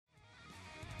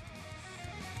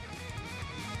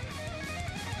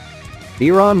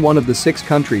Iran, one of the 6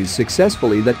 countries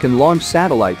successfully that can launch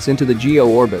satellites into the GEO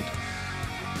orbit.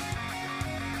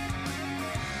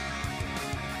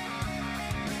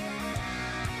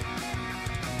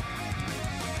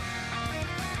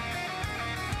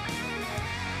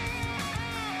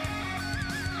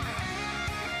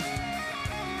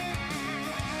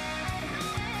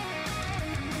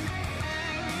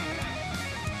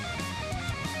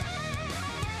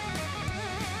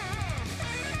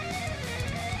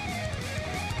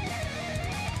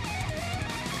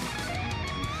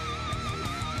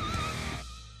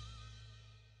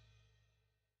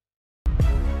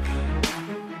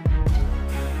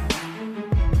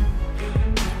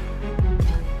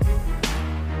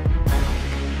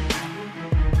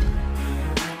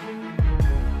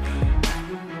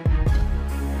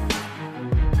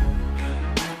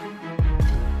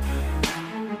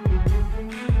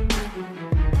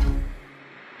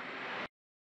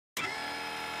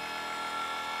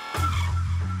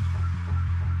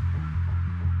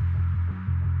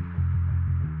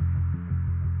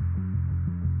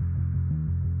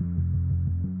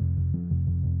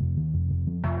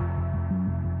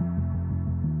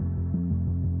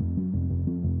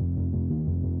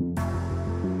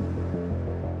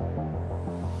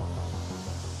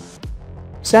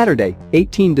 Saturday,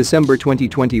 18 December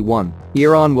 2021,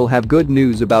 Iran will have good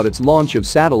news about its launch of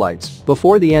satellites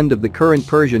before the end of the current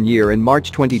Persian year in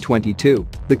March 2022,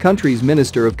 the country's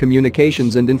Minister of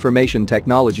Communications and Information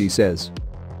Technology says.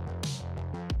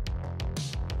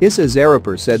 Issa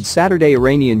Zarepour said Saturday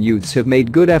Iranian youths have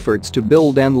made good efforts to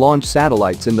build and launch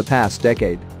satellites in the past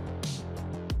decade.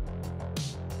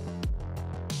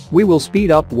 We will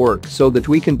speed up work so that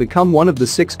we can become one of the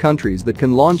 6 countries that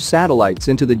can launch satellites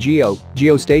into the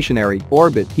geostationary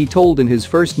orbit, he told in his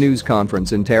first news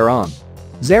conference in Tehran.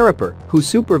 Zarepour, who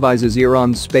supervises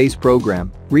Iran's space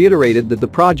program, reiterated that the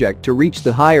project to reach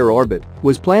the higher orbit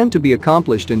was planned to be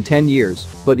accomplished in 10 years,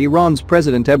 but Iran's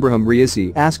President Ebrahim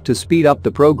Raisi asked to speed up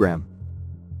the program.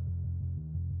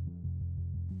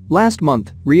 Last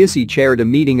month, Raisi chaired a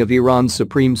meeting of Iran's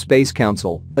Supreme Space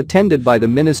Council, attended by the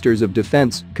Ministers of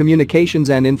Defense, Communications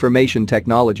and Information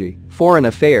Technology, Foreign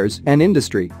Affairs and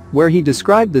Industry, where he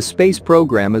described the space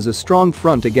program as a strong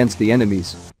front against the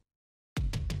enemies.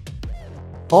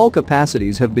 All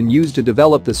capacities have been used to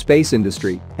develop the space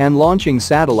industry, and launching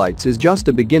satellites is just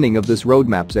the beginning of this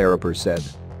roadmap, Zarepour said.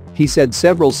 He said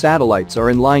several satellites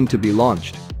are in line to be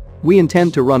launched. We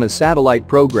intend to run a satellite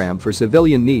program for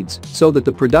civilian needs so that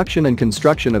the production and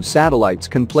construction of satellites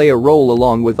can play a role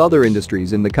along with other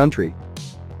industries in the country.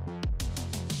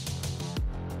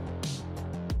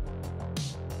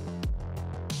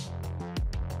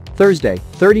 Thursday,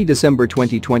 30 December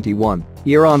 2021,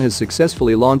 Iran has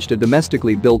successfully launched a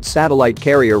domestically built satellite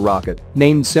carrier rocket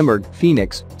named Simurgh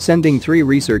Phoenix, sending 3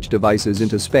 research devices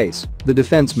into space, the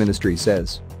Defense Ministry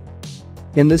says.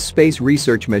 In this space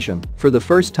research mission, for the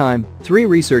first time, 3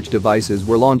 research devices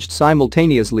were launched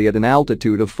simultaneously at an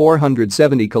altitude of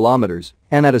 470 kilometers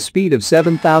and at a speed of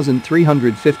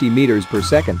 7,350 meters per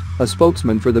second, a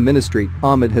spokesman for the ministry,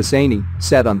 Ahmed Hosseini,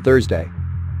 said on Thursday.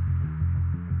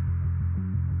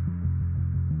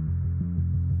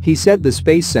 He said the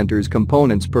Space Center's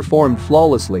components performed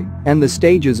flawlessly and the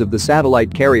stages of the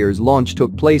satellite carrier's launch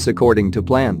took place according to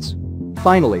plans.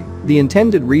 Finally, the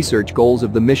intended research goals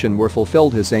of the mission were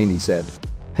fulfilled, Hosseini said.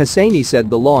 Hosseini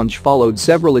said the launch followed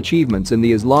several achievements in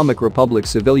the Islamic Republic's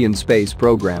civilian space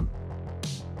program.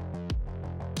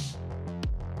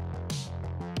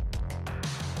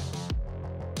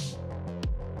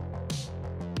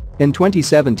 In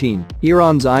 2017,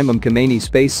 Iran's Imam Khomeini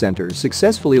Space Center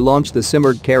successfully launched the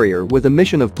Simurgh carrier with a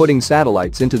mission of putting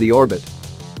satellites into the orbit.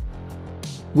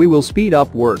 We will speed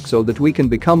up work so that we can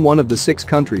become one of the 6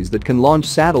 countries that can launch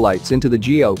satellites into the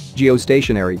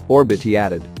geostationary orbit, he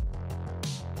added.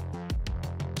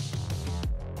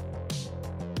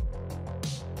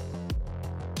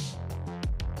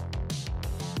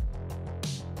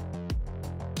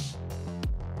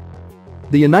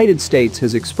 The United States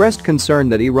has expressed concern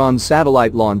that Iran's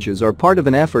satellite launches are part of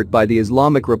an effort by the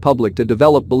Islamic Republic to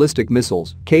develop ballistic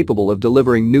missiles capable of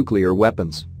delivering nuclear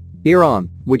weapons. Iran,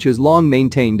 which has long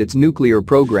maintained its nuclear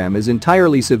program is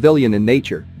entirely civilian in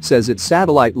nature, says its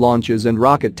satellite launches and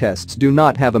rocket tests do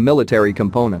not have a military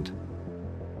component.